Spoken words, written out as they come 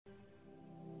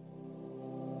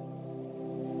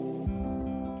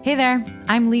Hey there,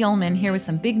 I'm Lee Ullman here with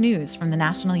some big news from the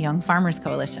National Young Farmers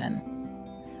Coalition.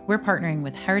 We're partnering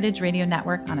with Heritage Radio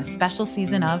Network on a special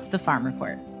season of The Farm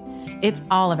Report. It's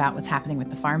all about what's happening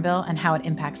with the Farm Bill and how it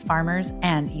impacts farmers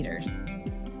and eaters.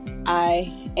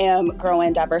 I am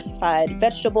growing diversified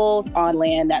vegetables on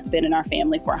land that's been in our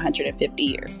family for 150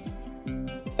 years.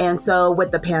 And so with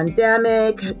the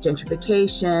pandemic,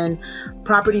 gentrification,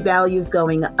 property values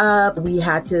going up, we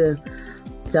had to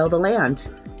sell the land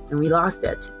and we lost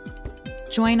it.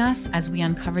 Join us as we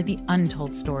uncover the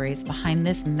untold stories behind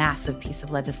this massive piece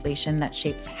of legislation that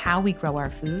shapes how we grow our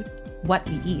food, what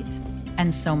we eat,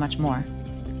 and so much more.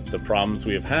 The problems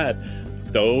we have had,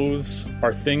 those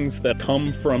are things that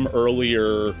come from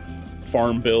earlier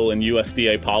Farm Bill and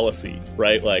USDA policy,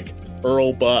 right? Like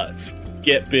Earl Butz,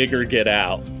 get big or get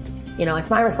out. You know, it's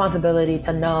my responsibility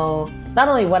to know not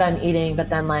only what I'm eating, but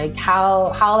then like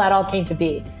how that all came to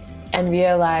be. And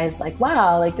realize like,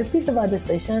 wow, like this piece of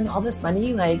legislation, all this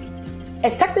money, like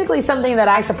it's technically something that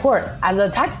I support as a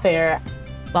taxpayer.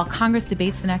 While Congress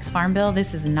debates the next Farm Bill,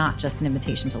 this is not just an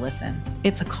invitation to listen.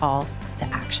 It's a call to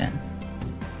action.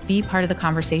 Be part of the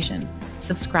conversation.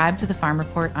 Subscribe to the Farm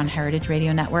Report on Heritage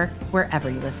Radio Network, wherever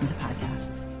you listen to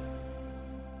podcasts.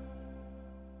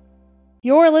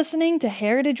 You're listening to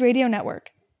Heritage Radio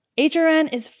Network.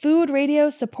 HRN is food radio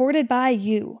supported by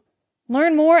you.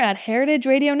 Learn more at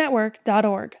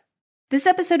heritageradionetwork.org. This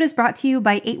episode is brought to you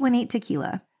by 818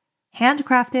 Tequila.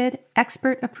 Handcrafted,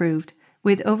 expert approved,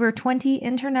 with over 20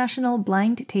 international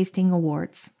blind tasting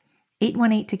awards.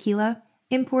 818 Tequila,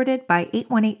 imported by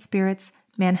 818 Spirits,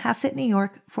 Manhasset, New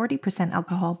York, 40%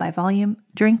 alcohol by volume.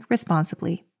 Drink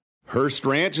responsibly. Hearst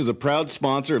Ranch is a proud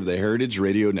sponsor of the Heritage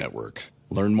Radio Network.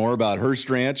 Learn more about Hearst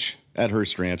Ranch at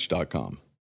HearstRanch.com.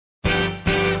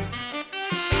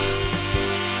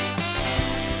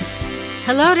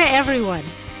 Hello to everyone.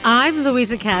 I'm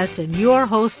Louisa Caston, your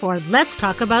host for Let's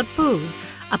Talk About Food,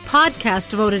 a podcast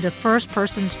devoted to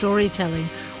first-person storytelling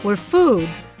where food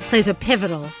plays a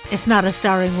pivotal, if not a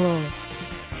starring role.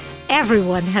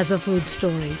 Everyone has a food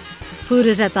story. Food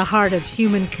is at the heart of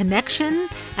human connection,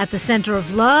 at the center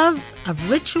of love, of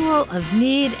ritual, of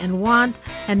need and want,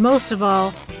 and most of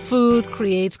all, food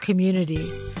creates community.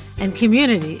 And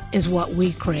community is what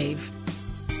we crave.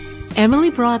 Emily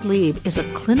Broad Leib is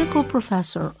a clinical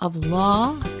professor of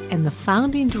law and the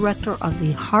founding director of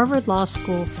the Harvard Law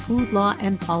School Food Law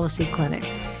and Policy Clinic.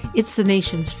 It's the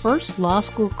nation's first law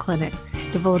school clinic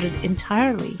devoted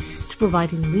entirely to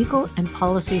providing legal and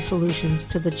policy solutions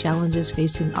to the challenges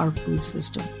facing our food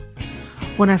system.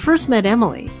 When I first met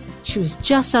Emily, she was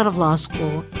just out of law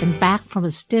school and back from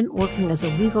a stint working as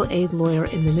a legal aid lawyer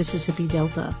in the Mississippi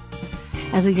Delta.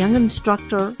 As a young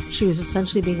instructor, she was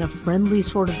essentially being a friendly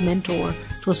sort of mentor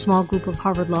to a small group of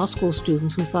Harvard Law School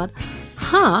students who thought,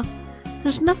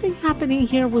 there's nothing happening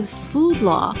here with food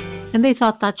law, and they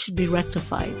thought that should be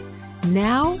rectified.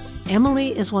 Now, Emily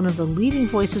is one of the leading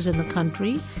voices in the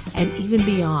country, and even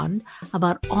beyond,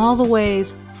 about all the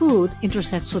ways food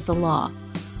intersects with the law.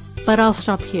 But I'll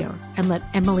stop here and let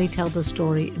Emily tell the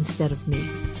story instead of me.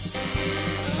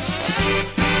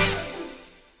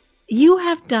 You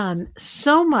have done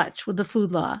so much with the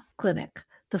Food Law Clinic,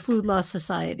 the Food Law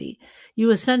Society.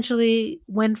 You essentially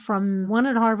went from one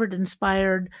at Harvard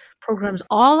inspired programs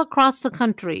all across the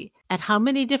country at how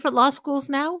many different law schools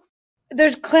now?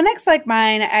 There's clinics like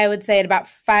mine, I would say, at about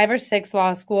 5 or 6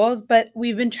 law schools, but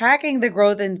we've been tracking the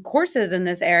growth in courses in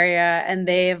this area, and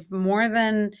they've more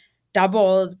than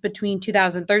doubled between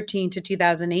 2013 to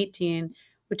 2018,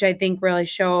 which I think really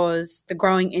shows the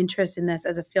growing interest in this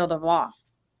as a field of law.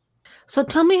 So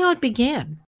tell me how it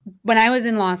began. When I was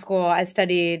in law school, I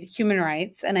studied human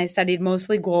rights, and I studied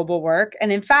mostly global work.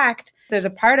 And in fact, there's a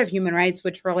part of human rights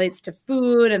which relates to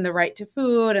food and the right to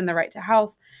food and the right to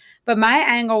health. But my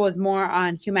angle was more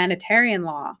on humanitarian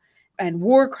law and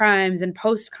war crimes and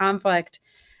post-conflict.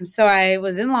 So I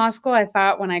was in law school. I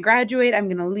thought when I graduate, I'm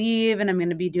going to leave and I'm going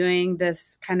to be doing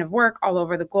this kind of work all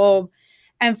over the globe.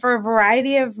 And for a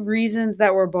variety of reasons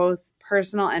that were both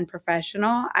personal and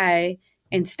professional, I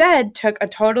instead took a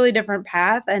totally different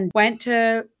path and went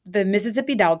to the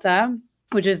Mississippi Delta,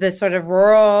 which is this sort of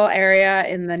rural area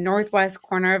in the northwest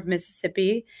corner of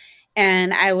Mississippi.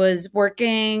 And I was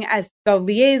working as the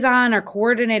liaison or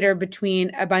coordinator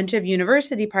between a bunch of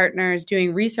university partners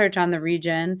doing research on the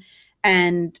region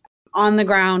and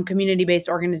on-the-ground community-based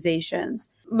organizations,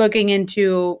 looking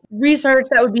into research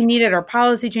that would be needed or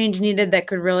policy change needed that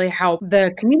could really help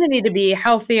the community to be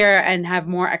healthier and have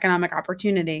more economic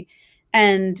opportunity.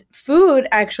 And food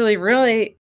actually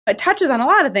really it touches on a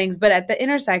lot of things, but at the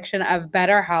intersection of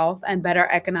better health and better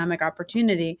economic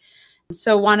opportunity.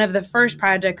 So one of the first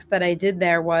projects that I did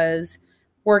there was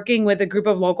working with a group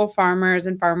of local farmers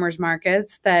and farmers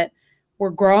markets that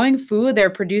were growing food. They're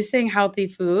producing healthy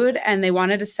food and they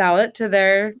wanted to sell it to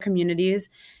their communities.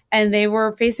 And they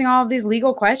were facing all of these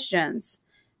legal questions.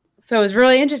 So it was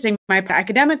really interesting. My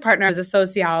academic partner, as a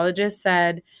sociologist,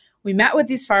 said, we met with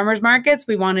these farmers markets.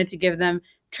 We wanted to give them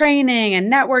training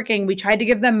and networking. We tried to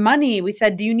give them money. We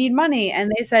said, do you need money?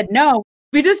 And they said, no,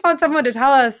 we just want someone to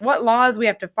tell us what laws we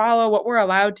have to follow, what we're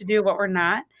allowed to do, what we're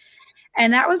not.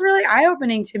 And that was really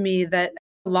eye-opening to me, that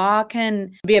law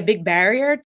can be a big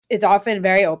barrier. It's often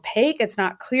very opaque. It's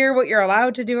not clear what you're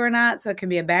allowed to do or not. So it can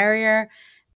be a barrier,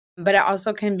 but it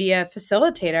also can be a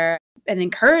facilitator, an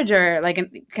encourager, like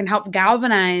it can help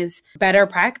galvanize better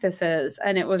practices.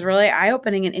 And it was really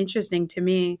eye-opening and interesting to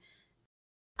me.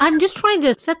 I'm just trying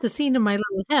to set the scene in my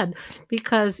little head,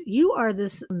 because you are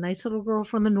this nice little girl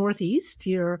from the Northeast.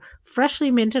 You're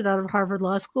freshly minted out of Harvard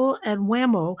Law School, and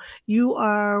whammo, you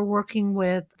are working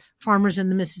with farmers in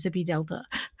the Mississippi Delta.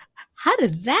 How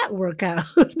did that work out?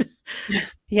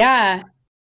 Yeah.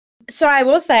 So I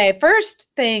will say, first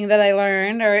thing that I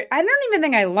learned, or I don't even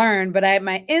think I learned, but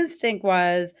my instinct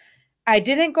was I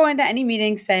didn't go into any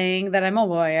meeting saying that I'm a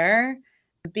lawyer,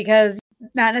 because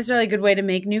not necessarily a good way to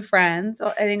make new friends.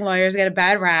 I think lawyers get a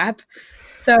bad rap.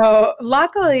 So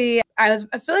luckily, I was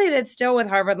affiliated still with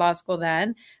Harvard Law School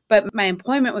then, but my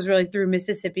employment was really through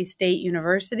Mississippi State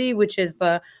University, which is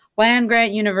the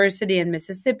land-grant university in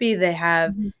Mississippi. They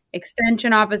have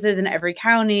extension offices in every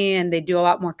county, and they do a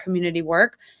lot more community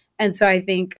work. And so I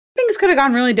think things could have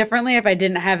gone really differently if I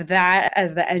didn't have that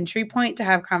as the entry point to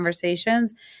have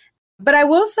conversations. But I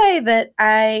will say that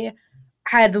I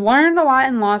had learned a lot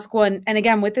in law school, and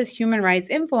again, with this human rights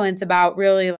influence, about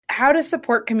really how to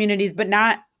support communities, but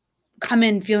not come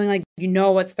in feeling like you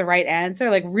know what's the right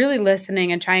answer, like really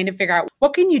listening and trying to figure out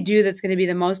what can you do that's going to be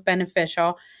the most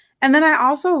beneficial. And then I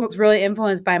also was really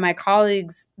influenced by my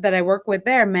colleagues that I work with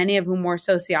there, many of whom were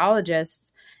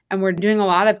sociologists, and were doing a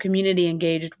lot of community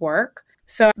engaged work.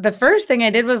 So the first thing I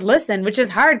did was listen, which is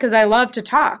hard because I love to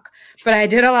talk, but I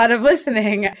did a lot of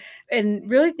listening and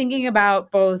really thinking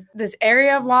about both this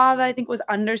area of law that I think was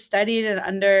understudied and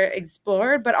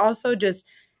underexplored, but also just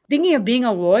thinking of being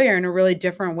a lawyer in a really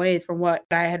different way from what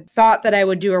I had thought that I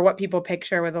would do or what people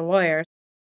picture with a lawyer.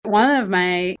 One of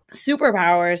my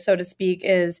superpowers, so to speak,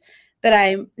 is that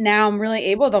I'm really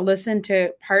able to listen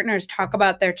to partners talk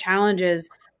about their challenges,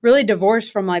 really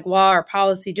divorced from like law or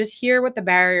policy, just hear what the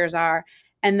barriers are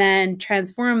and then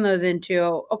transform those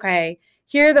into, okay,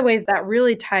 here are the ways that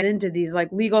really ties into these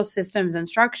like legal systems and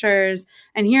structures.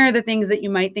 And here are the things that we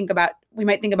might think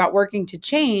about working to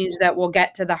change that will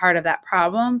get to the heart of that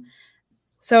problem.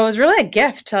 So it was really a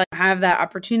gift to have that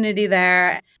opportunity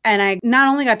there. And I not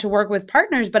only got to work with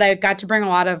partners, but I got to bring a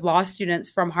lot of law students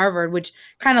from Harvard, which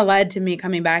kind of led to me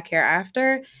coming back here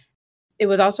after. It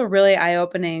was also really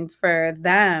eye-opening for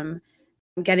them,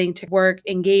 getting to work,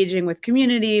 engaging with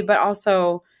community, but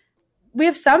also we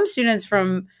have some students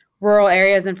from rural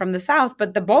areas and from the South,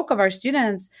 but the bulk of our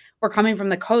students were coming from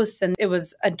the coast, and it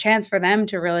was a chance for them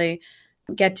to really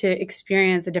get to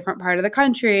experience a different part of the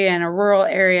country and a rural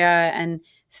area and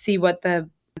see what the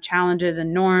challenges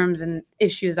and norms and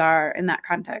issues are in that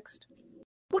context.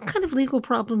 What kind of legal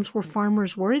problems were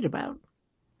farmers worried about?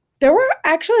 There were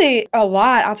actually a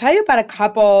lot. I'll tell you about a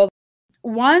couple.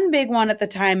 One big one at the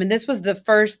time, and this was the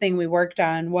first thing we worked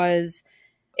on, was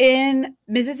in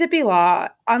Mississippi law,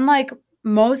 unlike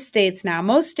most states now,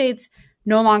 most states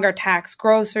no longer tax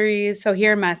groceries. So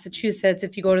here in Massachusetts,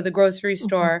 if you go to the grocery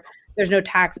store, there's no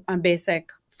tax on basic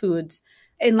foods.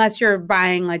 Unless you're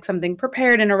buying like something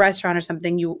prepared in a restaurant or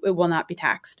something, it will not be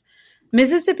taxed.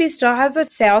 Mississippi still has a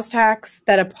sales tax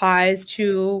that applies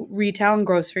to retail and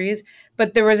groceries,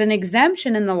 but there was an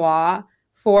exemption in the law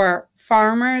for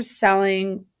farmers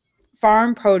selling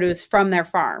farm produce from their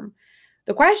farm.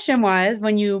 The question was,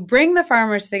 when you bring the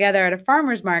farmers together at a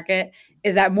farmer's market,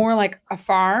 is that more like a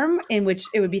farm in which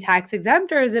it would be tax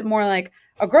exempt, or is it more like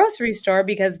a grocery store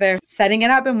because they're setting it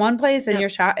up in one place and your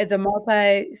shop, it's a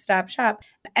multi-stop shop?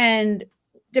 And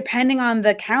depending on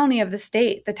the county of the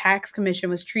state, the tax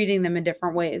commission was treating them in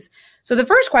different ways. So the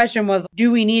first question was,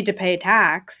 do we need to pay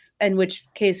tax? In which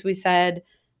case we said,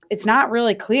 it's not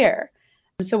really clear.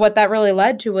 So what that really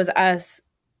led to was us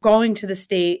going to the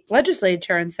state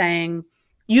legislature and saying,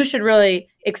 you should really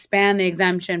expand the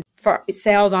exemption for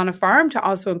sales on a farm to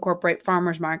also incorporate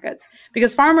farmers markets,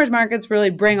 because farmers markets really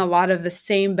bring a lot of the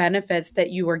same benefits that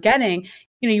you were getting.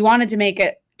 You wanted to make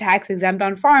it tax exempt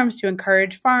on farms to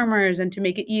encourage farmers and to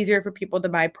make it easier for people to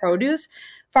buy produce.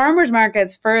 Farmers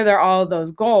markets further all of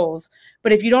those goals.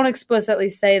 But if you don't explicitly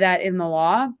say that in the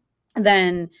law,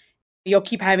 then you'll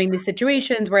keep having these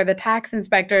situations where the tax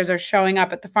inspectors are showing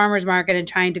up at the farmers market and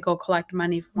trying to go collect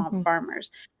money from all the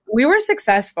farmers. We were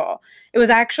successful. It was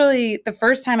actually the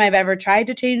first time I've ever tried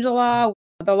to change the law.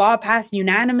 The law passed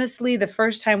unanimously the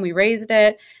first time we raised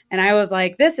it. And I was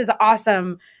like, this is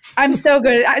awesome. I'm so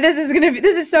good. This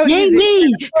is so Yay, easy.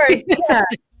 me! Yeah.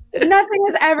 Nothing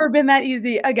has ever been that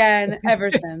easy again ever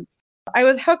since. I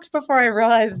was hooked before I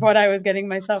realized what I was getting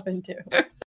myself into.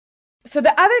 So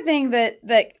the other thing that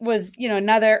was,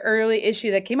 another early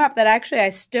issue that came up that actually I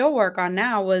still work on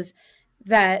now was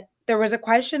that there was a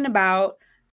question about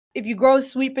if you grow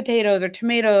sweet potatoes or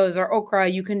tomatoes or okra,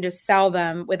 you can just sell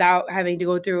them without having to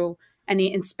go through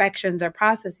any inspections or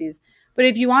processes. But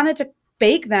if you wanted to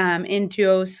bake them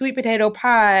into a sweet potato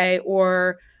pie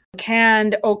or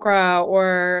canned okra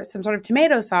or some sort of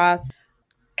tomato sauce,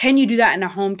 can you do that in a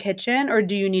home kitchen, or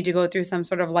do you need to go through some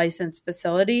sort of licensed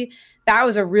facility? That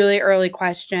was a really early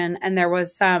question, and there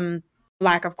was some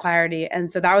lack of clarity.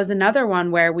 And so that was another one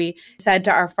where we said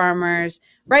to our farmers,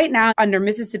 right now under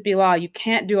Mississippi law, you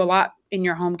can't do a lot in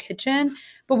your home kitchen.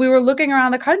 But we were looking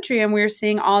around the country and we were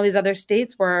seeing all these other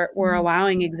states were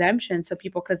allowing exemptions so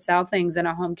people could sell things in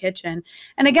a home kitchen.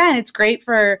 And again, it's great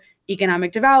for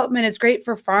economic development. It's great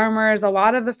for farmers. A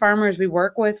lot of the farmers we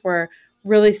work with were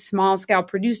really small scale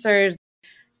producers.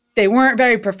 They weren't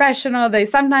very professional. They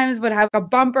sometimes would have a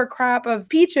bumper crop of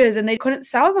peaches and they couldn't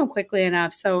sell them quickly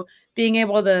enough. So being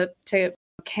able to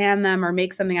can them or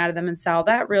make something out of them and sell,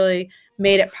 that really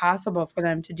made it possible for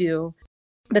them to do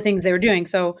the things they were doing.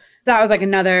 So that was like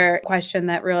another question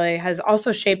that really has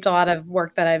also shaped a lot of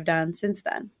work that I've done since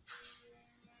then.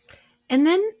 And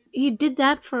then you did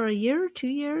that for a year, 2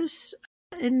 years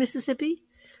in Mississippi?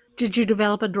 Did you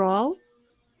develop a drawl?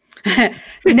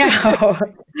 No.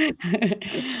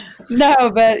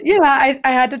 No, but I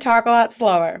had to talk a lot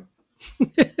slower.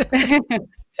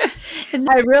 And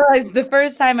I realized the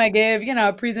first time I gave,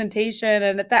 a presentation,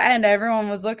 and at the end, everyone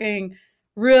was looking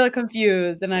really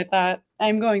confused. And I thought,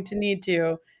 I'm going to need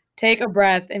to take a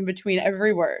breath in between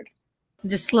every word.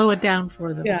 Just slow it down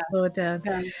for them. Yeah. Slow it down.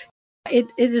 Yeah. It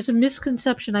is a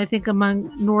misconception, I think,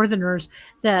 among Northerners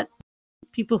that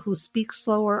people who speak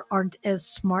slower aren't as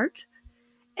smart.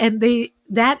 And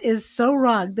that is so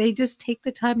wrong. They just take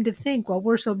the time to think while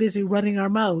we're so busy running our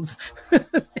mouths.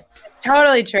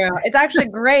 Totally true. It's actually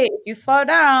great. If you slow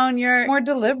down, you're more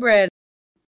deliberate.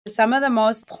 Some of the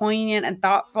most poignant and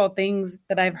thoughtful things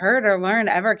that I've heard or learned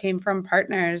ever came from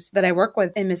partners that I work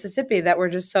with in Mississippi that were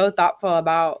just so thoughtful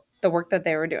about the work that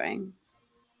they were doing.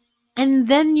 And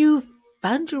then you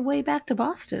found your way back to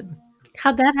Boston.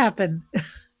 How'd that happen?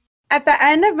 At the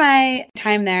end of my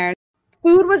time there,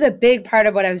 food was a big part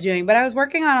of what I was doing, but I was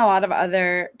working on a lot of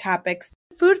other topics.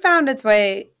 Food found its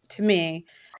way to me.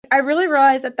 I really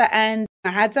realized at the end, I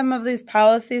had some of these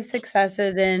policy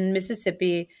successes in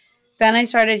Mississippi. Then I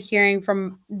started hearing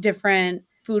from different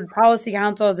food policy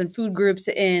councils and food groups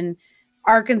in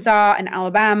Arkansas and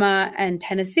Alabama and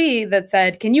Tennessee that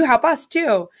said, can you help us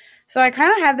too? So I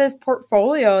kind of had this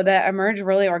portfolio that emerged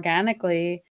really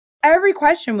organically. Every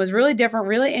question was really different,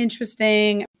 really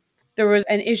interesting. There was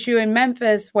an issue in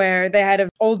Memphis where they had an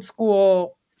old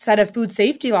school set of food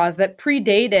safety laws that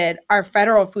predated our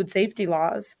federal food safety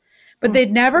laws, but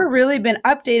they'd never really been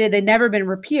updated. They'd never been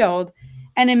repealed.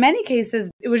 And in many cases,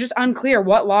 it was just unclear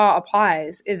what law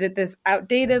applies. Is it this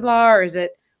outdated law or is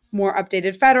it more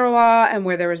updated federal law? And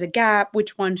where there was a gap,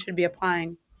 which one should be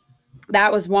applying?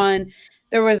 That was one.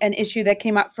 There was an issue that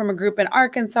came up from a group in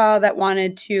Arkansas that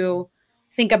wanted to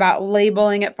think about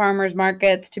labeling at farmers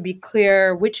markets to be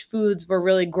clear which foods were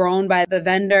really grown by the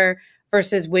vendor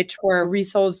versus which were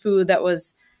resold food that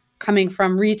was coming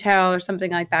from retail or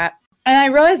something like that. And I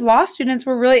realized law students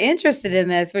were really interested in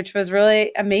this, which was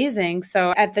really amazing.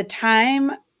 So at the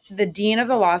time, the dean of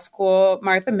the law school,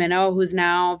 Martha Minow, who's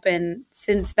now been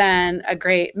since then a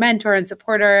great mentor and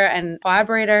supporter and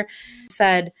collaborator,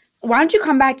 said, why don't you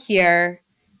come back here?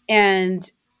 And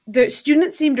the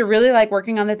students seem to really like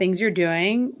working on the things you're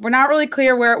doing. We're not really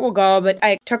clear where it will go, but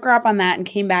I took her up on that and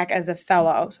came back as a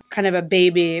fellow, so kind of a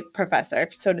baby professor,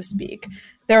 so to speak.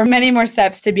 There were many more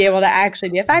steps to be able to actually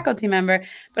be a faculty member,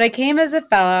 but I came as a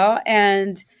fellow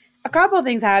and a couple of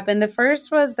things happened. The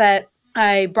first was that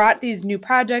I brought these new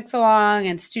projects along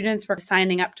and students were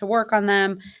signing up to work on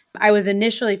them. I was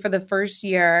initially, for the first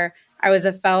year, I was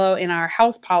a fellow in our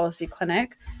health policy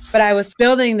clinic, but I was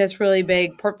building this really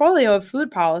big portfolio of food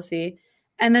policy.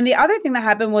 And then the other thing that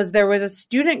happened was there was a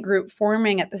student group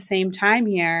forming at the same time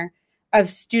here of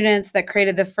students that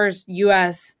created the first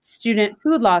U.S. Student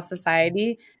Food Law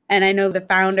Society. And I know the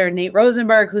founder, Nate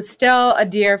Rosenberg, who's still a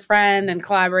dear friend and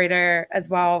collaborator as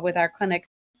well with our clinic.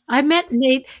 I met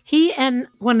Nate. He and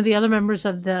one of the other members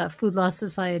of the Food Law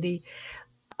Society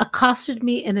accosted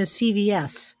me in a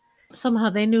CVS. Somehow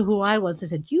they knew who I was. They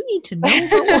said, "You need to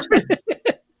know."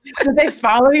 Did they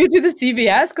follow you to the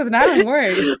CVS? Because now I'm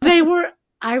worried.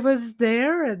 I was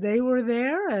there and they were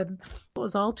there, and it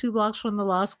was all 2 blocks from the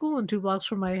law school and 2 blocks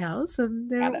from my house.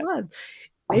 And there it was.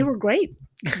 They were great.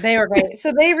 They were great.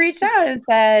 So they reached out and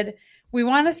said, we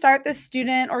want to start this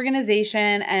student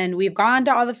organization, and we've gone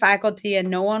to all the faculty, and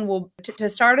no one will, to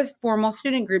start a formal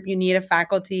student group, you need a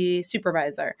faculty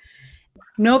supervisor.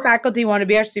 No faculty want to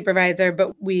be our supervisor,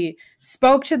 but we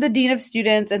spoke to the dean of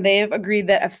students, and they've agreed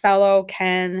that a fellow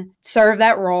can serve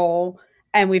that role.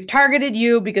 And we've targeted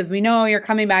you because we know you're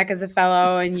coming back as a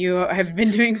fellow and you have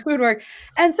been doing food work.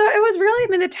 And so it was really, I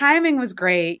mean, the timing was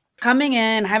great. Coming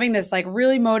in, having this like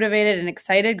really motivated and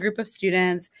excited group of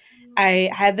students. I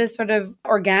had this sort of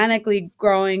organically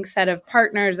growing set of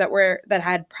partners that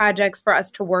had projects for us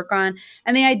to work on.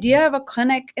 And the idea of a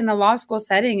clinic in the law school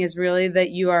setting is really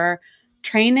that you are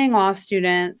training law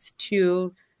students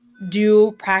to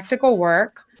do practical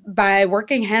work by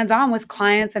working hands-on with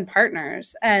clients and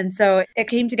partners. And so it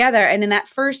came together. And in that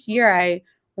first year, I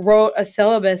wrote a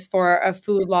syllabus for a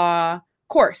food law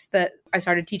course that I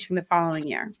started teaching the following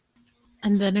year.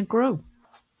 And then it grew.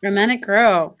 And then it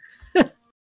grew.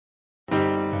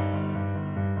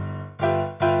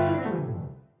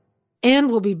 And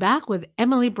we'll be back with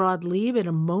Emily Broad Leib in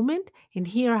a moment and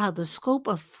hear how the scope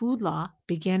of food law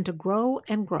began to grow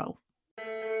and grow.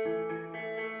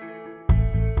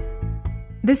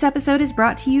 This episode is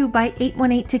brought to you by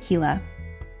 818 Tequila.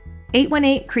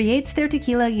 818 creates their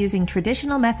tequila using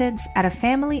traditional methods at a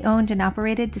family-owned and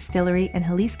operated distillery in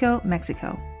Jalisco,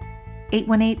 Mexico.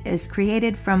 818 is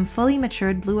created from fully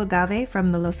matured blue agave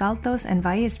from the Los Altos and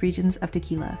Valles regions of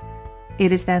tequila.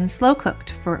 It is then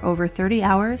slow-cooked for over 30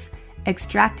 hours,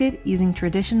 extracted using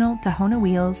traditional Tahona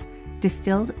wheels,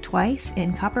 distilled twice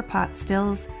in copper pot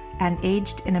stills, and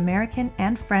aged in American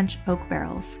and French oak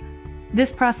barrels.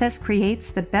 This process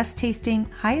creates the best-tasting,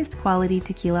 highest-quality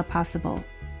tequila possible.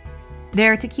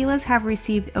 Their tequilas have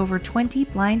received over 20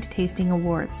 blind tasting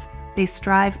awards. They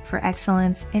strive for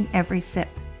excellence in every sip.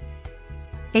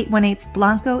 818's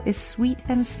Blanco is sweet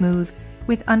and smooth,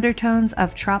 with undertones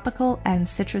of tropical and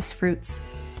citrus fruits.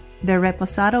 Their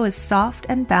Reposado is soft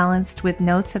and balanced with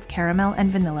notes of caramel and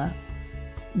vanilla.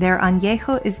 Their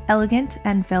Añejo is elegant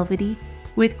and velvety,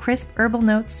 with crisp herbal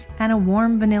notes and a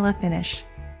warm vanilla finish.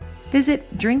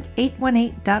 Visit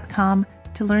drink818.com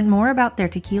to learn more about their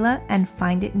tequila and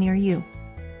find it near you.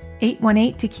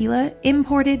 818 Tequila,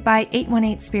 imported by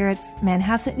 818 Spirits,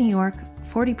 Manhasset, New York,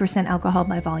 40% alcohol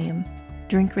by volume.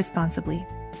 Drink responsibly.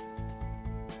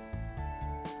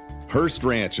 Hearst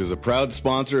Ranch is a proud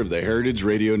sponsor of the Heritage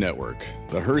Radio Network.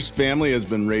 The Hearst family has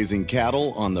been raising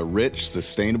cattle on the rich,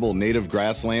 sustainable native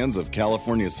grasslands of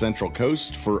California's Central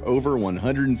Coast for over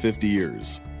 150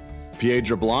 years.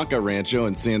 Piedra Blanca Rancho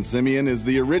in San Simeon is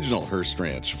the original Hearst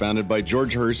Ranch, founded by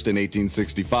George Hearst in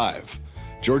 1865.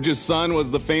 George's son was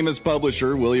the famous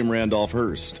publisher William Randolph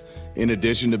Hearst. In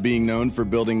addition to being known for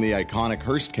building the iconic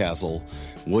Hearst Castle,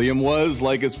 William was,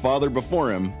 like his father before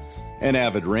him, an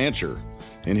avid rancher.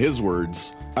 In his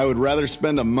words, "I would rather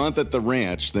spend a month at the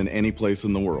ranch than any place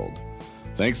in the world."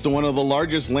 Thanks to one of the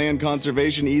largest land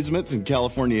conservation easements in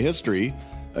California history,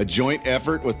 a joint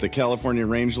effort with the California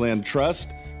Rangeland Trust,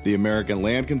 the American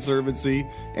Land Conservancy,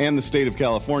 and the state of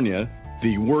California,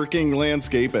 the working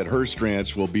landscape at Hearst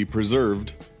Ranch will be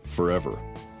preserved forever.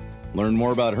 Learn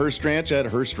more about Hearst Ranch at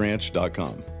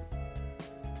HearstRanch.com.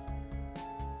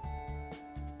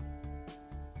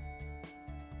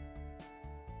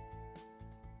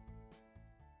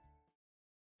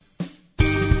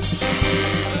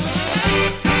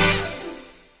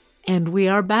 And we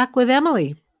are back with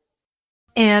Emily.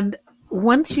 And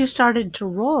once you started to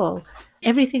roll,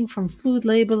 everything from food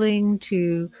labeling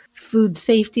to food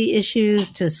safety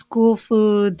issues to school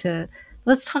food to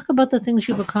let's talk about the things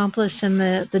you've accomplished in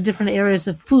the different areas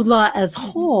of food law as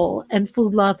whole and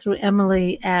food law through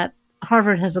Emily at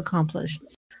Harvard has accomplished.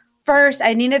 First,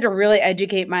 I needed to really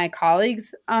educate my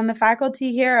colleagues on the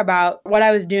faculty here about what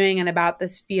I was doing and about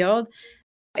this field.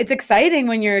 It's exciting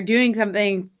when you're doing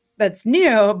something that's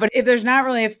new, but if there's not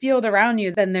really a field around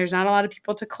you, then there's not a lot of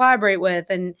people to collaborate with,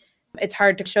 and it's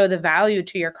hard to show the value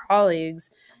to your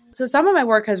colleagues. So some of my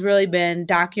work has really been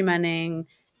documenting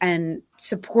and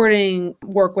supporting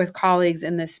work with colleagues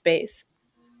in this space.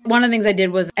 One of the things I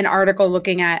did was an article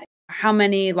looking at how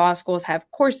many law schools have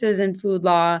courses in food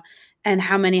law and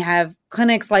how many have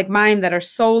clinics like mine that are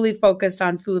solely focused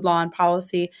on food law and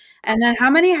policy. And then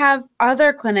how many have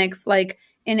other clinics like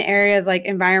in areas like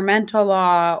environmental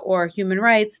law or human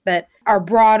rights that are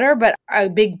broader, but a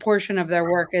big portion of their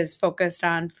work is focused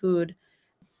on food.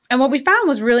 And what we found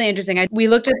was really interesting. We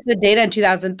looked at the data in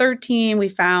 2013. We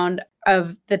found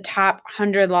of the top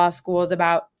 100 law schools,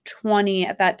 about 20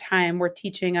 at that time were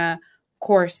teaching a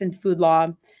course in food law.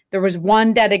 There was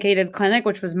one dedicated clinic,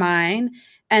 which was mine.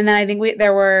 And then I think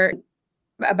there were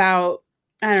about,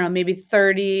 I don't know, maybe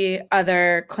 30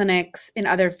 other clinics in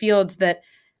other fields that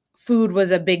food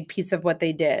was a big piece of what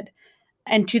they did.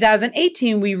 In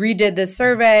 2018, we redid this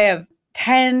survey of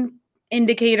 10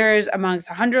 indicators amongst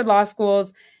 100 law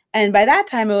schools. And by that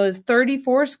time, it was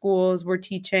 34 schools were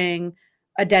teaching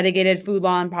a dedicated food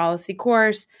law and policy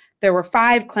course. There were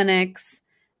 5 clinics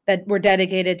that were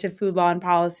dedicated to food law and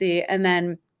policy, and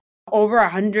then over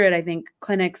 100, I think,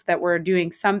 clinics that were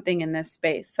doing something in this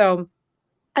space. So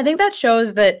I think that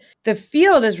shows that the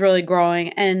field is really growing.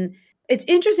 And it's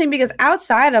interesting because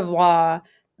outside of law,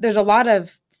 there's a lot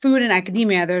of food in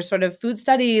academia. There's sort of food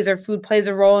studies, or food plays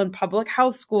a role in public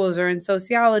health schools or in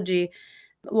sociology.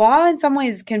 Law in some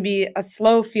ways can be a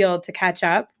slow field to catch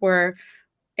up. We're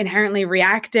inherently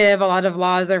reactive. A lot of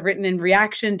laws are written in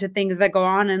reaction to things that go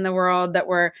on in the world that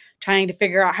we're trying to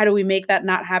figure out, how do we make that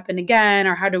not happen again,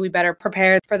 or how do we better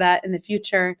prepare for that in the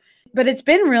future? But it's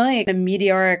been really a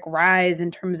meteoric rise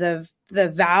in terms of the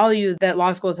value that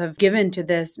law schools have given to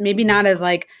this, maybe not as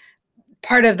like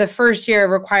part of the first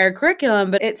year required curriculum,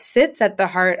 but it sits at the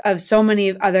heart of so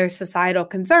many other societal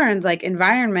concerns like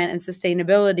environment and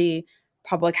sustainability,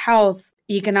 public health,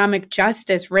 economic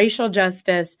justice, racial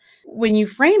justice. When you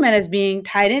frame it as being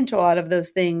tied into a lot of those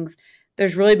things,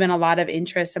 there's really been a lot of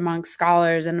interest amongst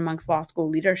scholars and amongst law school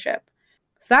leadership.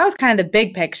 So that was kind of the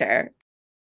big picture.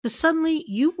 So suddenly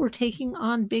you were taking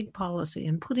on big policy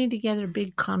and putting together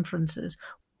big conferences.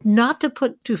 Not to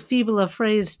put too feeble a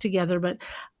phrase together, but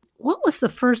what was the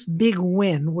first big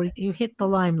win where you hit the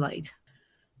limelight?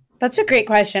 That's a great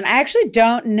question. I actually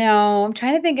don't know. I'm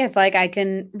trying to think if I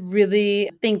can really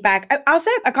think back. I'll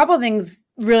say a couple of things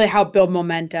really helped build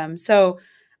momentum. So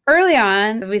early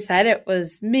on, we said it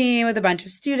was me with a bunch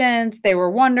of students. They were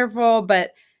wonderful,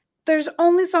 but there's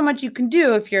only so much you can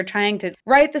do if you're trying to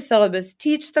write the syllabus,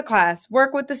 teach the class,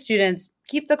 work with the students,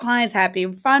 keep the clients happy,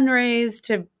 fundraise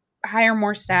to hire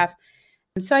more staff.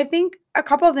 So I think a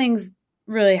couple of things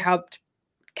really helped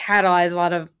catalyze a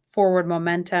lot of forward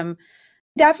momentum.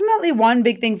 Definitely one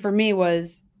big thing for me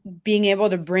was being able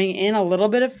to bring in a little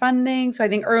bit of funding. So I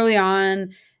think early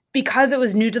on, because it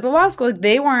was new to the law school,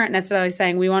 they weren't necessarily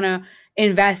saying we want to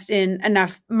invest in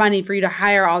enough money for you to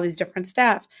hire all these different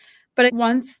staff. But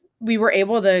once we were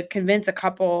able to convince a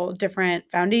couple different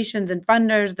foundations and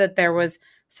funders that there was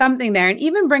something there, and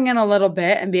even bring in a little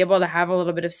bit and be able to have a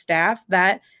little bit of staff,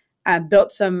 that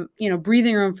built some,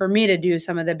 breathing room for me to do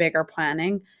some of the bigger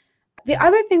planning. The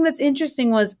other thing that's interesting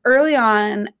was early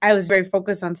on, I was very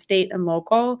focused on state and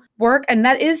local work, and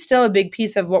that is still a big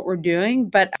piece of what we're doing.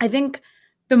 But I think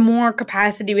the more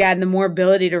capacity we had and the more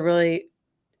ability to really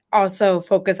also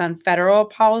focus on federal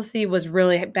policy was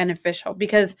really beneficial,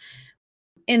 because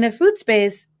in the food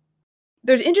space,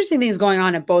 there's interesting things going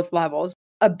on at both levels.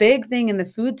 A big thing in the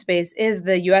food space is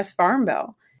the U.S. Farm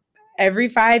Bill. Every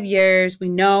 5 years, we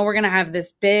know we're going to have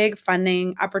this big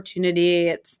funding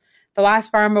opportunity. The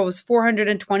last Farm Bill was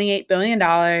 $428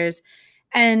 billion.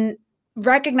 And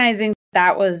recognizing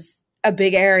that was a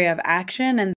big area of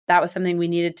action, and that was something we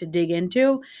needed to dig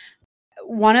into.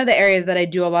 One of the areas that I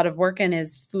do a lot of work in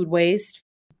is food waste,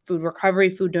 food recovery,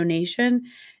 food donation.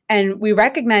 And we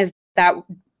recognized that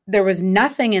there was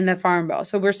nothing in the Farm Bill.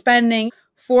 So we're spending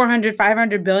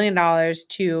 $500 billion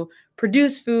to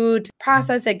produce food, to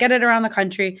process it, get it around the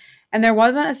country. And there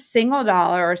wasn't a single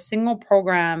dollar or a single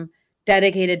program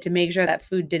dedicated to make sure that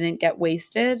food didn't get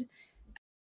wasted.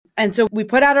 And so we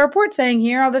put out a report saying,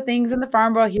 here are all the things in the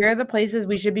Farm Bill, here are the places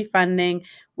we should be funding.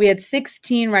 We had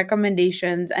 16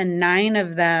 recommendations, and 9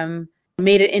 of them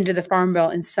made it into the Farm Bill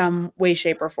in some way,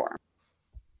 shape, or form.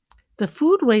 The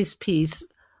food waste piece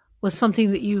was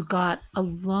something that you got a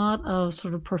lot of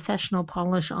sort of professional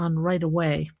polish on right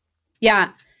away.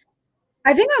 Yeah.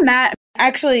 I think on that,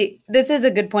 actually, this is a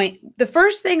good point. The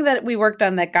first thing that we worked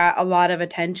on that got a lot of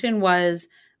attention was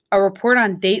a report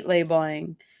on date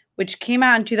labeling, which came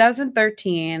out in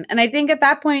 2013. And I think at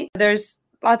that point, there's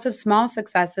lots of small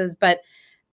successes, but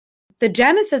the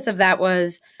genesis of that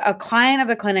was a client of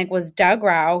the clinic was Doug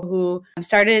Rao, who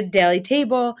started Daily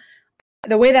Table.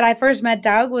 The way that I first met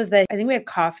Doug was that I think we had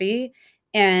coffee,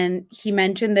 and he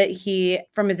mentioned that he,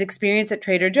 from his experience at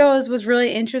Trader Joe's, was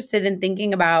really interested in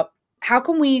thinking about how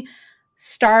can we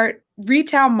start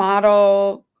retail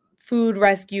model food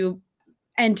rescue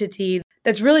entity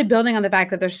that's really building on the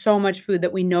fact that there's so much food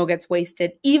that we know gets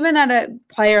wasted. Even at a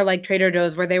player like Trader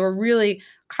Joe's, where they were really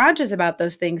conscious about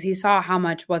those things, he saw how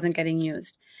much wasn't getting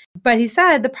used. But he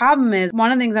said the problem is,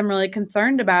 one of the things I'm really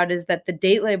concerned about is that the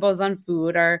date labels on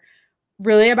food are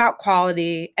really about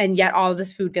quality, and yet all of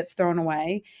this food gets thrown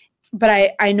away.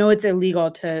 But I know it's illegal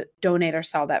to donate or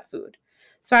sell that food.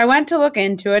 So I went to look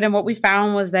into it, and what we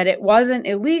found was that it wasn't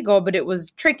illegal, but it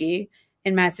was tricky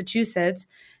in Massachusetts.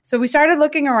 So we started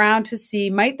looking around to see,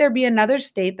 might there be another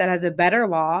state that has a better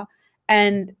law?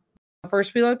 And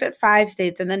first we looked at 5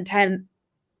 states and then 10.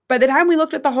 By the time we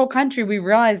looked at the whole country, we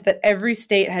realized that every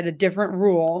state had a different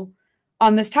rule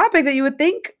on this topic that you would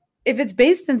think, if it's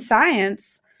based in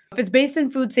science, if it's based in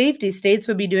food safety, states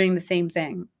would be doing the same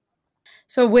thing.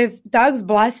 So with Doug's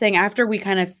blessing, after we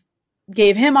kind of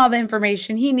gave him all the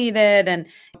information he needed and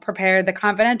prepared the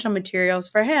confidential materials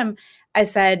for him, I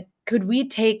said, could we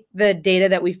take the data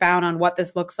that we found on what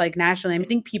this looks like nationally? I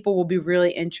think people will be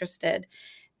really interested.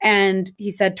 And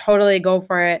he said, totally, go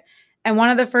for it. And one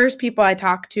of the first people I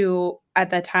talked to at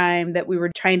the time that we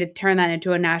were trying to turn that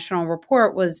into a national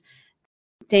report was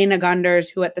Dana Gunders,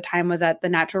 who at the time was at the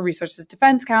Natural Resources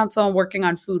Defense Council working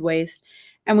on food waste.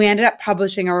 And we ended up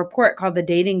publishing a report called The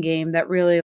Dating Game that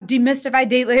really demystified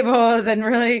date labels and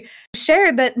really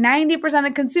shared that 90%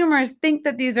 of consumers think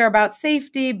that these are about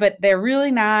safety, but they're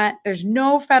really not. There's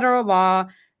no federal law.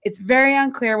 It's very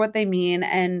unclear what they mean.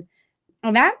 And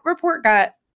that report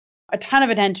got a ton of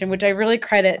attention, which I really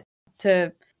credit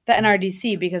to the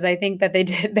NRDC, because I think that they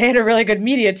had a really good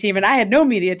media team, and I had no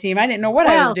media team. I didn't know what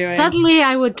I was doing. Suddenly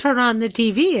I would turn on the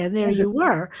TV and there you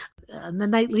were on the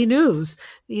nightly news,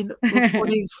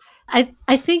 reporting.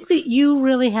 I think that you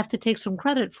really have to take some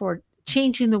credit for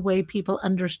changing the way people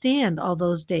understand all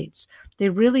those dates. They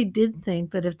really did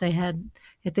think that if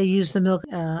they used the milk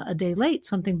a day late,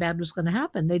 something bad was going to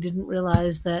happen. They didn't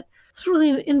realize that it's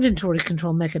really an inventory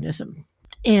control mechanism.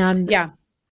 And yeah,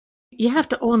 you have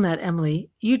to own that, Emily.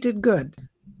 You did good.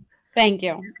 Thank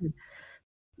you.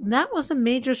 That was a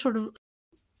major sort of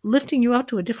lifting you out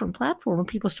to a different platform when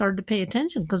people started to pay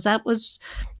attention, because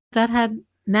that had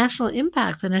national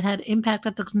impact, and it had impact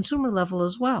at the consumer level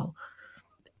as well.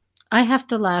 I have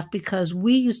to laugh because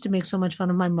we used to make so much fun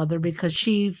of my mother because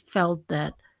she felt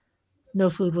that no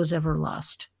food was ever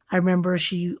lost. I remember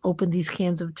she opened these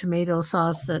cans of tomato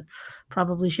sauce that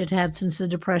probably she'd had since the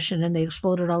Depression, and they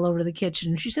exploded all over the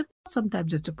kitchen. And she said, well,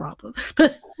 sometimes it's a problem.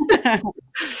 But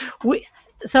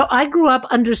so I grew up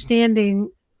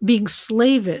understanding being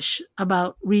slavish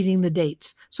about reading the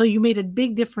dates. So you made a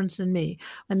big difference in me.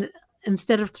 And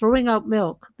instead of throwing out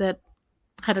milk that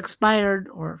had expired,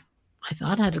 or I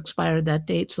thought had expired that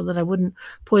date, so that I wouldn't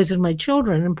poison my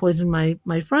children and poison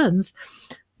my friends,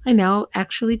 I now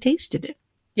actually tasted it.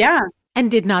 Yeah.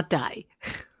 And did not die.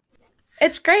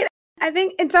 It's great. I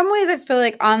think in some ways I feel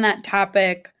like on that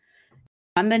topic,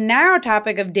 on the narrow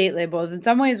topic of date labels, in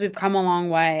some ways we've come a long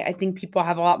way. I think people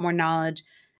have a lot more knowledge.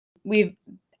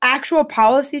 Actual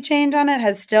policy change on it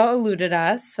has still eluded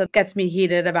us. So it gets me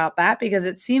heated about that, because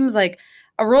it seems like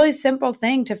a really simple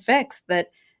thing to fix. That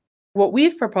what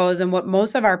we've proposed and what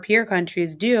most of our peer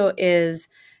countries do is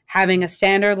having a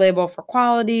standard label for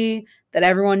quality, that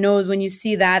everyone knows when you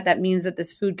see that means that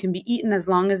this food can be eaten as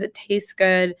long as it tastes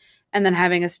good, and then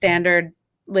having a standard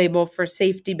label for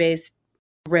safety-based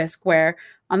risk, where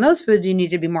on those foods you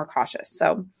need to be more cautious.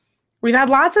 So we've had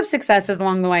lots of successes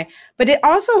along the way, but it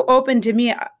also opened to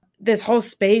me this whole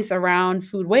space around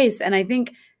food waste. And I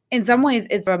think in some ways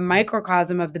it's a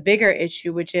microcosm of the bigger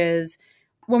issue, which is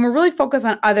when we're really focused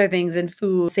on other things in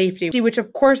food safety, which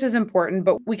of course is important,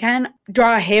 but we can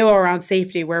draw a halo around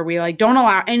safety where we don't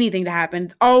allow anything to happen.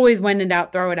 It's always when in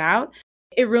doubt, throw it out.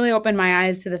 It really opened my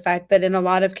eyes to the fact that in a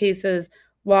lot of cases,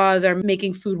 laws are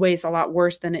making food waste a lot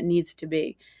worse than it needs to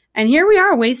be. And here we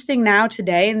are wasting now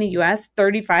today in the US,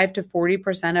 35 to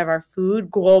 40% of our food,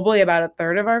 globally about a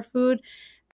third of our food.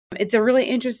 It's a really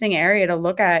interesting area to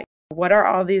look at. What are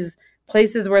all these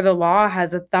places where the law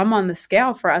has a thumb on the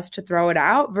scale for us to throw it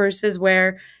out versus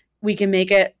where we can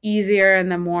make it easier and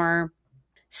the more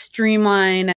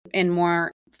streamlined and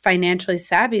more financially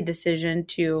savvy decision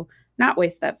to not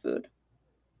waste that food.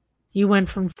 You went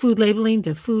from food labeling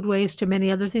to food waste to many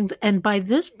other things. And by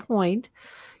this point,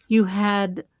 you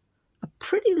had a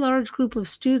pretty large group of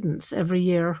students every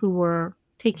year who were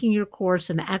taking your course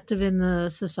and active in the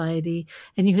society.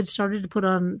 And you had started to put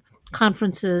on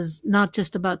conferences, not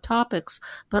just about topics,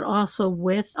 but also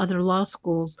with other law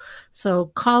schools. So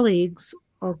colleagues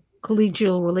or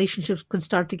collegial relationships could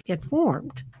start to get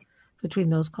formed between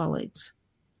those colleagues.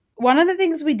 One of the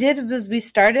things we did was we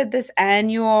started this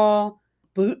annual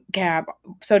boot camp,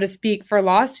 so to speak, for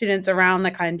law students around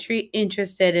the country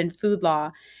interested in food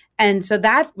law. And so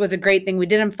that was a great thing. We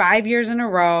did them 5 years in a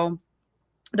row,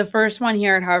 the first one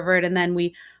here at Harvard, and then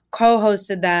we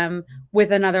co-hosted them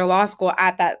with another law school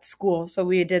at that school. So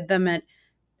we did them at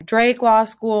Drake Law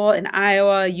School in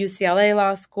Iowa, UCLA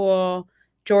Law School,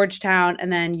 Georgetown,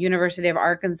 and then University of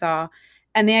Arkansas.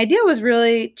 And the idea was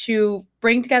really to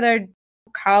bring together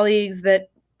colleagues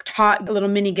that taught little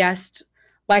mini guest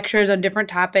lectures on different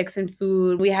topics in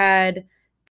food. We had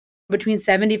between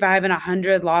 75 and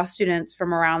 100 law students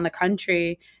from around the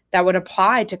country that would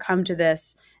apply to come to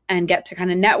this and get to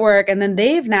kind of network. And then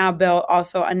they've now built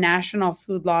also a national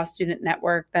food law student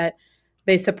network that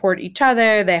they support each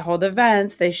other, they hold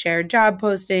events, they share job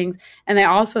postings, and they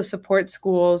also support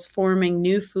schools forming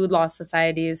new food law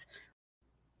societies.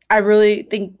 I really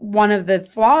think one of the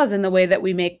flaws in the way that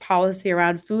we make policy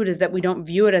around food is that we don't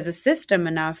view it as a system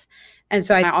enough. And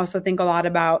so I also think a lot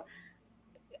about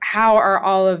how are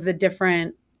all of the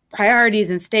different priorities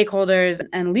and stakeholders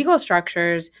and legal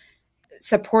structures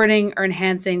supporting or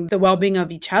enhancing the well-being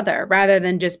of each other rather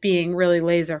than just being really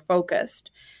laser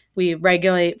focused. We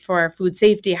regulate for food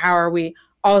safety. How are we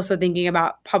also thinking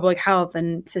about public health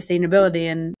and sustainability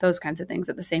and those kinds of things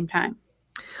at the same time?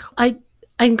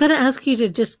 I'm going to ask you to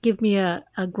just give me a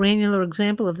granular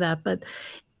example of that, but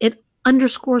it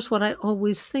underscores what I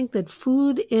always think, that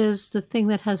food is the thing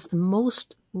that has the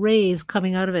most rays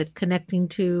coming out of it, connecting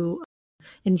to,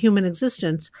 in human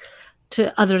existence,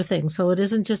 to other things. So it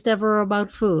isn't just ever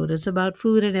about food. It's about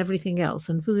food and everything else,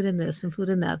 and food and this and food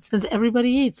and that, since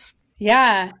everybody eats.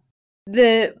 Yeah.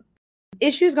 The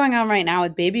issues going on right now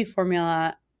with baby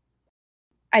formula,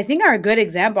 I think, are a good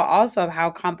example also of how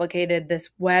complicated this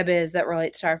web is that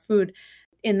relates to our food.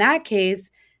 In that case,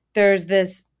 there's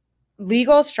this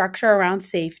legal structure around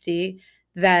safety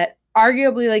that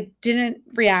arguably didn't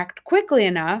react quickly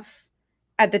enough.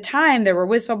 At the time, there were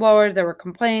whistleblowers, there were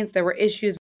complaints, there were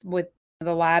issues with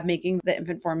the lab making the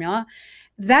infant formula.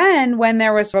 Then when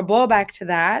there was a blowback to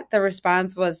that, the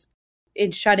response was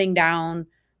in shutting down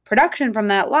production from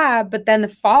that lab. But then the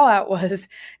fallout was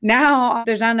now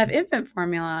there's not enough infant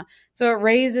formula. So it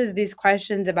raises these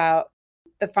questions about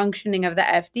the functioning of the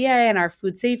FDA and our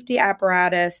food safety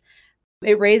apparatus.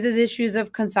 It raises issues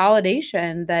of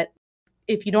consolidation, that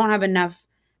if you don't have enough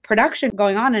production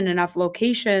going on in enough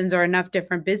locations or enough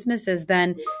different businesses,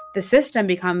 then the system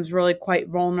becomes really quite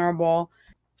vulnerable.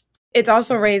 It's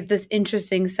also raised this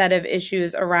interesting set of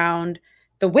issues around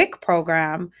the WIC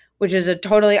program, which is a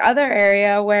totally other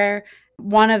area where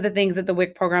one of the things that the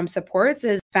WIC program supports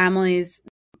is families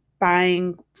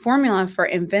buying formula for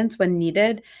infants when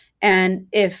needed. And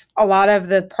if a lot of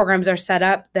the programs are set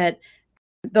up that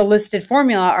the listed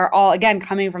formula are all, again,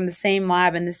 coming from the same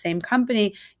lab and the same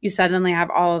company, you suddenly have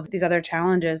all of these other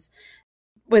challenges.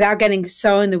 Without getting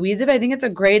so in the weeds of it, I think it's a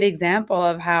great example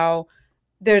of how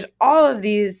there's all of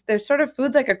these, there's sort of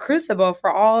food's like a crucible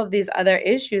for all of these other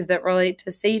issues that relate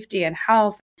to safety and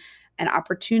health and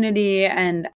opportunity.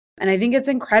 And I think it's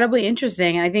incredibly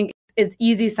interesting. And I think it's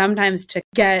easy sometimes to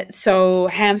get so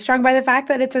hamstrung by the fact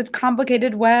that it's a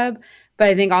complicated web. But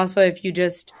I think also if you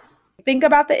just think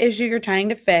about the issue you're trying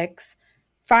to fix,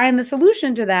 find the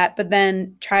solution to that, but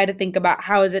then try to think about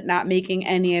how is it not making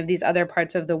any of these other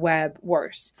parts of the web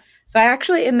worse. So I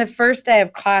actually, in the first day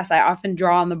of class, I often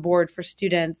draw on the board for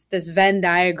students this Venn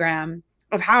diagram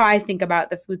of how I think about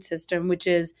the food system, which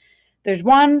is there's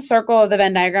one circle of the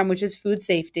Venn diagram, which is food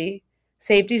safety.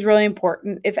 Safety is really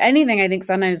important. If anything, I think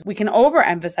sometimes we can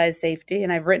overemphasize safety,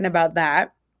 and I've written about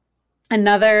that.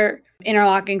 Another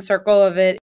interlocking circle of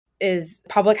it is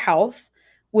public health,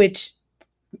 which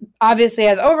obviously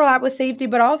has overlap with safety,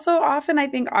 but also often I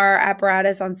think our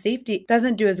apparatus on safety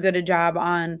doesn't do as good a job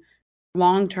on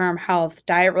long-term health,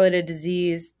 diet-related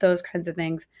disease, those kinds of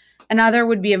things. Another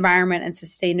would be environment and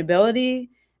sustainability.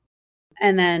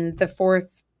 And then the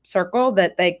fourth circle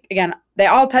that they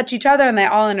all touch each other and they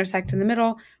all intersect in the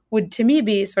middle would, to me,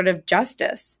 be sort of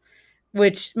justice,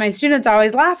 which my students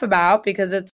always laugh about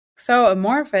because it's so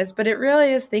amorphous, but it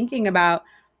really is thinking about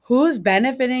who's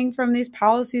benefiting from these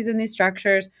policies and these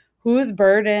structures, who's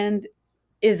burdened.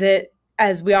 Is it,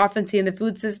 as we often see in the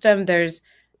food system, there's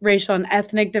racial and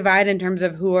ethnic divide in terms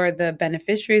of who are the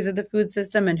beneficiaries of the food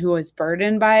system and who is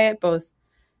burdened by it, both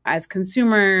as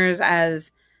consumers,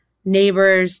 as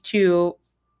neighbors to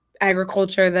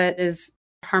agriculture that is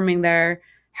harming their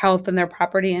health and their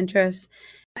property interests.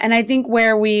 And I think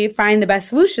where we find the best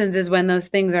solutions is when those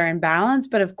things are in balance.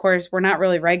 But of course, we're not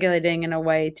really regulating in a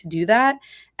way to do that.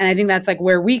 And I think that's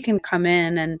where we can come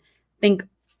in and think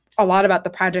a lot about the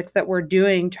projects that we're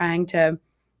doing, trying to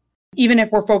even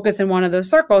if we're focused in one of those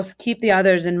circles, keep the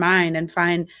others in mind and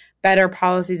find better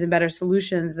policies and better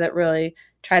solutions that really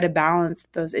try to balance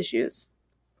those issues.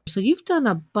 So you've done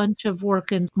a bunch of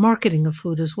work in marketing of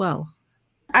food as well.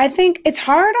 I think it's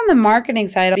hard on the marketing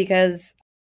side because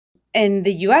in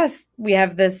the US, we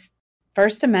have this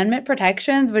First Amendment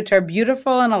protections, which are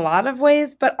beautiful in a lot of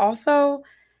ways, but also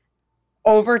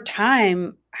over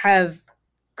time have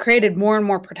created more and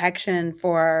more protection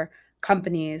for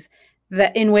companies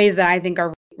that in ways that I think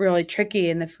are really tricky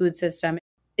in the food system.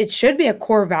 It should be a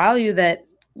core value that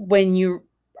when you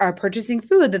are purchasing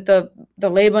food, that the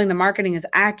labeling, the marketing is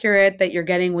accurate, that you're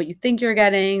getting what you think you're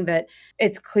getting, that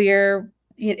it's clear.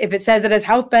 If it says it has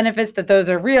health benefits, that those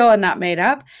are real and not made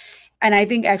up. And I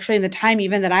think actually in the time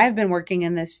even that I've been working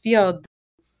in this field,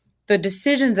 the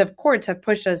decisions of courts have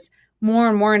pushed us more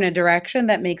and more in a direction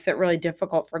that makes it really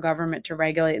difficult for government to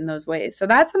regulate in those ways. So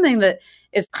that's something that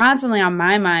is constantly on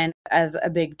my mind as a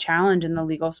big challenge in the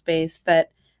legal space that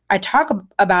I talk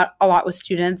about a lot with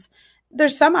students.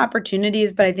 There's some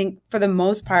opportunities, but I think for the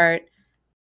most part,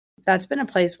 that's been a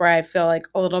place where I feel like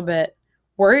a little bit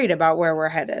worried about where we're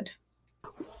headed.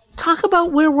 Talk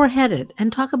about where we're headed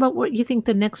and talk about what you think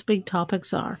the next big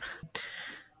topics are.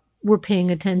 We're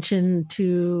paying attention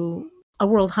to a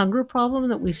world hunger problem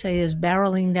that we say is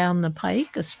barreling down the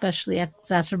pike, especially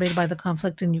exacerbated by the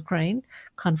conflict in Ukraine.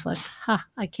 Conflict.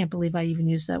 I can't believe I even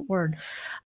used that word.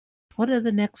 What are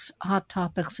the next hot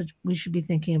topics that we should be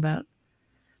thinking about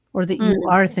or that you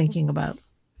are thinking about?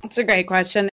 That's a great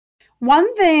question.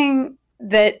 One thing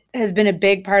that has been a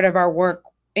big part of our work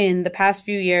in the past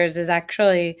few years is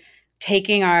actually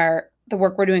taking the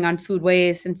work we're doing on food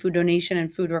waste and food donation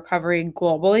and food recovery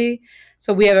globally.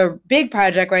 So we have a big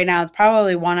project right now. It's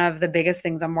probably one of the biggest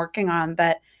things I'm working on,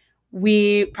 that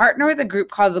we partner with a group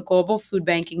called the Global Food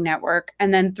Banking Network.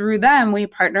 And then through them, we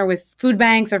partner with food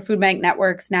banks or food bank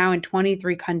networks now in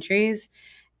 23 countries.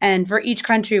 And for each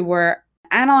country, we're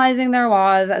analyzing their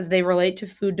laws as they relate to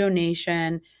food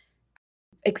donation,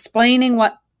 explaining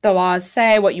what the laws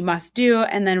say, what you must do,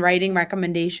 and then writing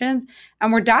recommendations.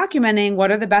 And we're documenting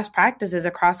what are the best practices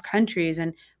across countries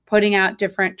and putting out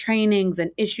different trainings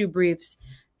and issue briefs.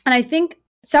 And I think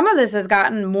some of this has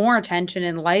gotten more attention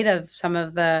in light of some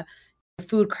of the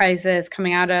food crisis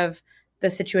coming out of the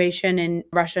situation in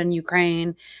Russia and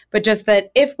Ukraine. But just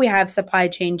that if we have supply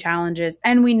chain challenges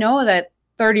and we know that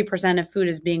 30% of food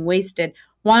is being wasted,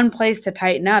 one place to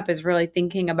tighten up is really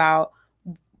thinking about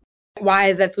why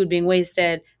is that food being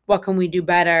wasted? What can we do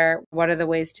better? What are the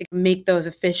ways to make those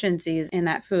efficiencies in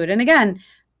that food? And again,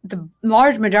 the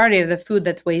large majority of the food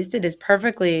that's wasted is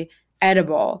perfectly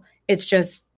edible. It's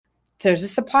just there's a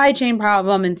supply chain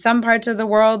problem. In some parts of the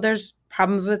world, there's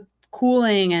problems with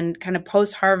cooling and kind of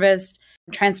post-harvest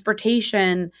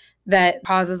transportation that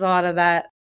causes a lot of that.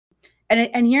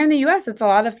 And here in the US, it's a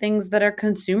lot of things that are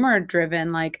consumer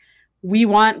driven, like we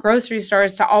want grocery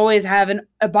stores to always have an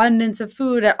abundance of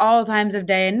food at all times of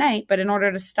day and night. But in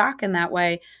order to stock in that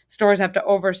way, stores have to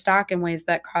overstock in ways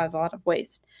that cause a lot of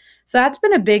waste. So that's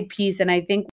been a big piece. And I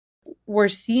think we're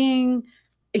seeing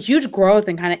a huge growth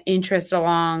and kind of interest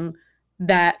along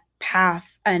that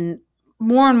path, and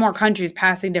more countries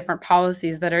passing different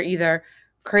policies that are either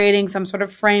creating some sort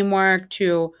of framework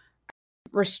to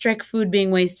restrict food being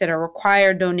wasted or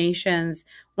require donations.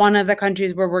 One of the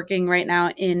countries we're working right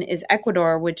now in is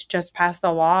Ecuador, which just passed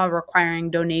a law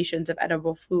requiring donations of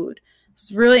edible food.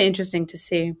 It's really interesting to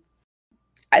see.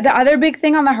 The other big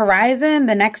thing on the horizon,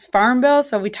 the next Farm Bill.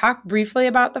 So we talked briefly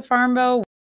about the Farm Bill.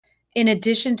 In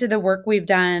addition to the work we've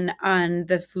done on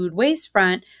the food waste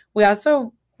front, we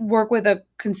also work with a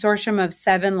consortium of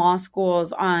 7 law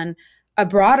schools on a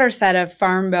broader set of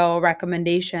Farm Bill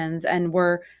recommendations. And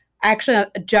we're actually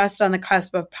just on the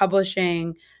cusp of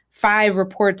publishing 5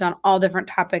 reports on all different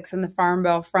topics in the Farm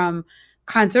Bill, from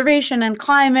conservation and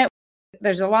climate.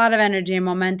 There's a lot of energy and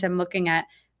momentum looking at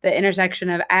the intersection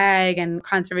of ag and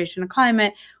conservation and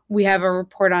climate. We have a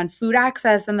report on food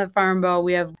access in the Farm Bill.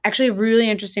 We have actually a really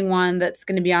interesting one that's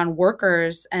going to be on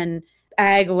workers and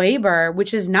ag labor,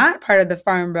 which is not part of the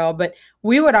Farm Bill, but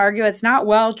we would argue it's not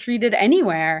well treated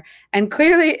anywhere. And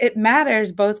clearly it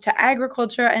matters both to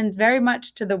agriculture and very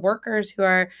much to the workers who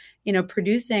are,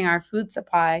 producing our food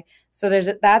supply. So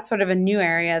that's sort of a new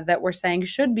area that we're saying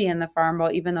should be in the Farm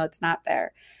Bill, even though it's not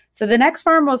there. So the next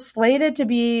Farm Bill is slated to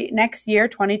be next year,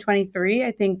 2023.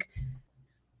 I think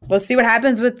we'll see what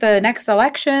happens with the next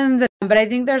elections, but I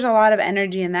think there's a lot of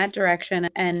energy in that direction.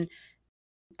 And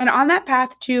on that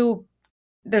path too,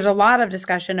 there's a lot of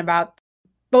discussion about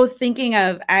both thinking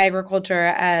of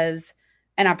agriculture as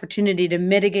an opportunity to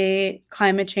mitigate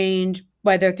climate change,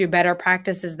 whether through better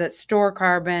practices that store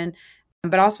carbon,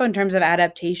 but also in terms of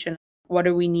adaptation. What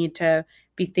do we need to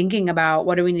be thinking about?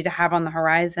 What do we need to have on the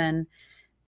horizon?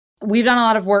 We've done a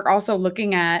lot of work also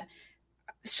looking at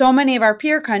so many of our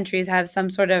peer countries have some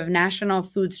sort of national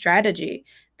food strategy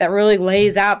that really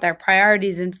lays out their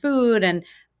priorities in food. And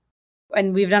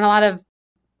we've done a lot of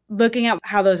looking at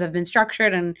how those have been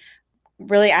structured and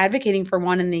really advocating for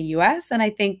one in the US. And I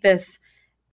think this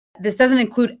doesn't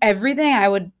include everything. I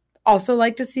would also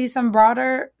like to see some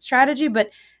broader strategy. But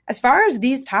as far as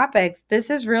these topics, this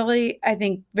is really, I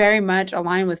think, very much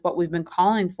aligned with what we've been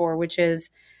calling for, which is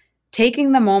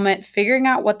taking the moment, figuring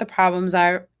out what the problems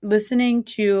are, listening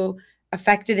to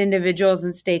affected individuals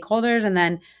and stakeholders, and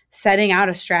then setting out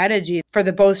a strategy for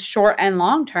the both short and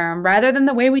long term, rather than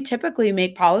the way we typically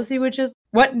make policy, which is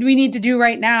what we need to do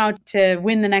right now to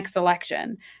win the next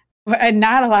election, and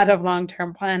not a lot of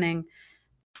long-term planning.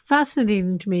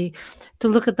 Fascinating to me to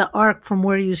look at the arc from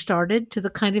where you started to the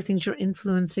kind of things you're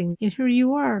influencing. And here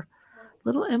you are,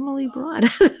 little Emily Broad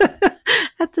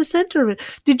at the center of it.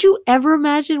 Did you ever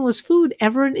imagine, was food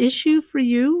ever an issue for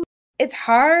you? It's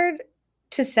hard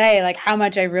to say like how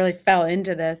much I really fell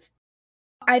into this.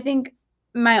 I think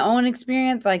my own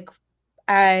experience, like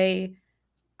I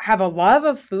have a love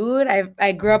of food.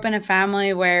 I grew up in a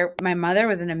family where my mother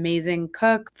was an amazing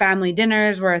cook. Family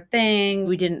dinners were a thing.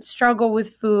 We didn't struggle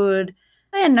with food.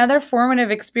 Another formative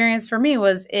experience for me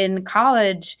was in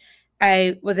college.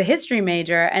 I was a history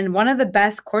major, and one of the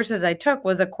best courses I took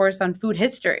was a course on food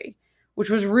history, which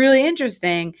was really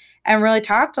interesting and really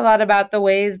talked a lot about the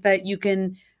ways that you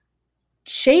can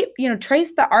shape, trace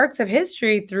the arcs of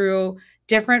history through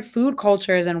different food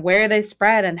cultures and where they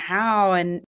spread and how.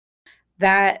 And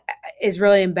that is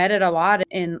really embedded a lot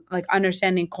in like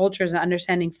understanding cultures and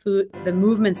understanding food, the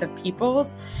movements of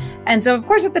peoples. And so, of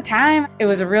course, at the time, it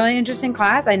was a really interesting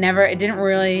class. It didn't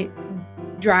really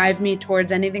drive me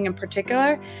towards anything in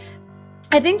particular.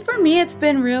 I think for me, it's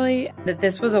been really that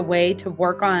this was a way to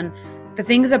work on the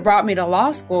things that brought me to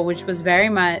law school, which was very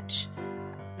much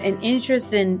an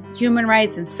interest in human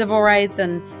rights and civil rights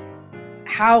and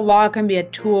how law can be a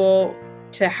tool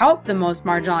to help the most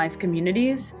marginalized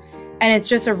communities. And it's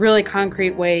just a really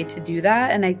concrete way to do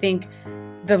that. And I think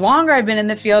the longer I've been in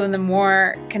the field and the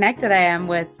more connected I am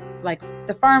with like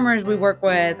the farmers we work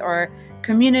with or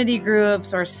community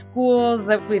groups or schools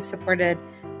that we've supported,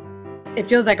 it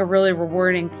feels like a really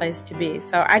rewarding place to be.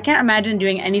 So I can't imagine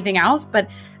doing anything else, but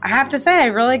I have to say I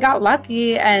really got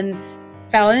lucky and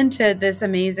fell into this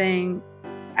amazing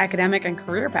academic and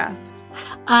career path.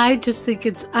 I just think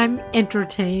I'm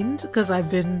entertained because I've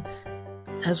been,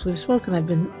 as we've spoken, I've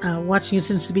been watching you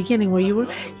since the beginning where you were,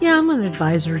 I'm an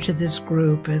advisor to this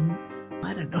group and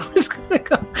I don't know where it's going to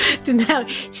go. To now,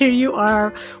 here you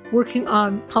are working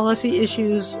on policy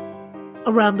issues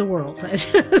around the world.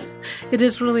 It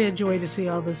is really a joy to see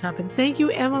all this happen. Thank you,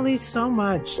 Emily, so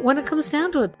much. When it comes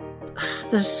down to it,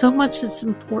 there's so much that's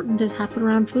important to happen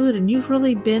around food, and you've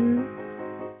been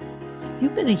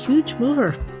a huge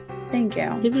mover. Thank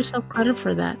you. Give yourself credit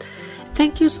for that.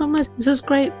 Thank you so much. This is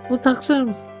great. We'll talk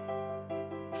soon.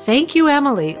 Thank you,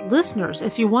 Emily. Listeners,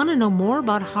 if you want to know more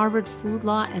about Harvard Food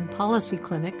Law and Policy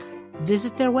Clinic,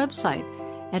 visit their website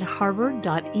at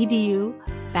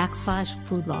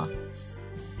harvard.edu/foodlaw.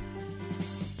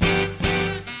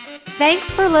 Thanks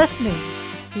for listening.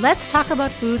 Let's Talk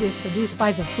About Food is produced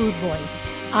by The Food Voice.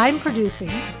 I'm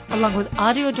producing, along with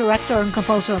audio director and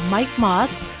composer Mike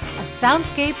Moss of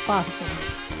Soundscape Boston.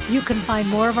 You can find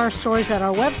more of our stories at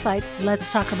our website,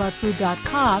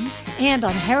 letstalkaboutfood.com, and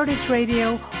on Heritage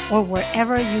Radio or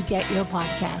wherever you get your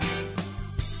podcasts.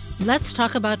 Let's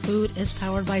Talk About Food is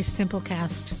powered by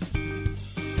Simplecast.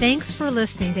 Thanks for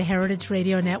listening to Heritage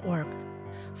Radio Network,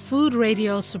 food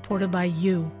radio supported by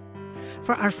you.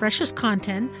 For our freshest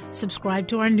content, subscribe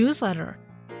to our newsletter.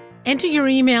 Enter your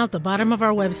email at the bottom of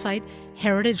our website,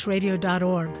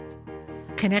 heritageradio.org.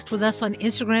 Connect with us on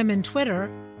Instagram and Twitter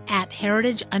at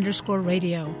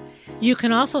 @heritage_radio. You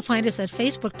can also find us at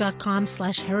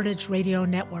facebook.com/Heritage Radio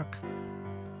Network.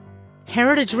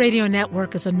 Heritage Radio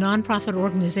Network is a nonprofit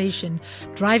organization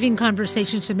driving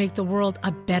conversations to make the world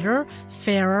a better,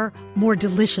 fairer, more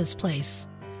delicious place.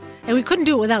 And we couldn't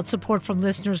do it without support from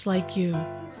listeners like you.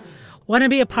 Want to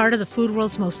be a part of the food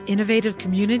world's most innovative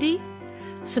community?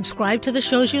 Subscribe to the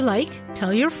shows you like,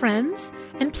 tell your friends,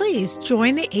 and please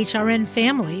join the HRN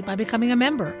family by becoming a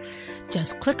member.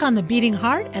 Just click on the beating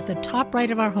heart at the top right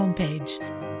of our homepage.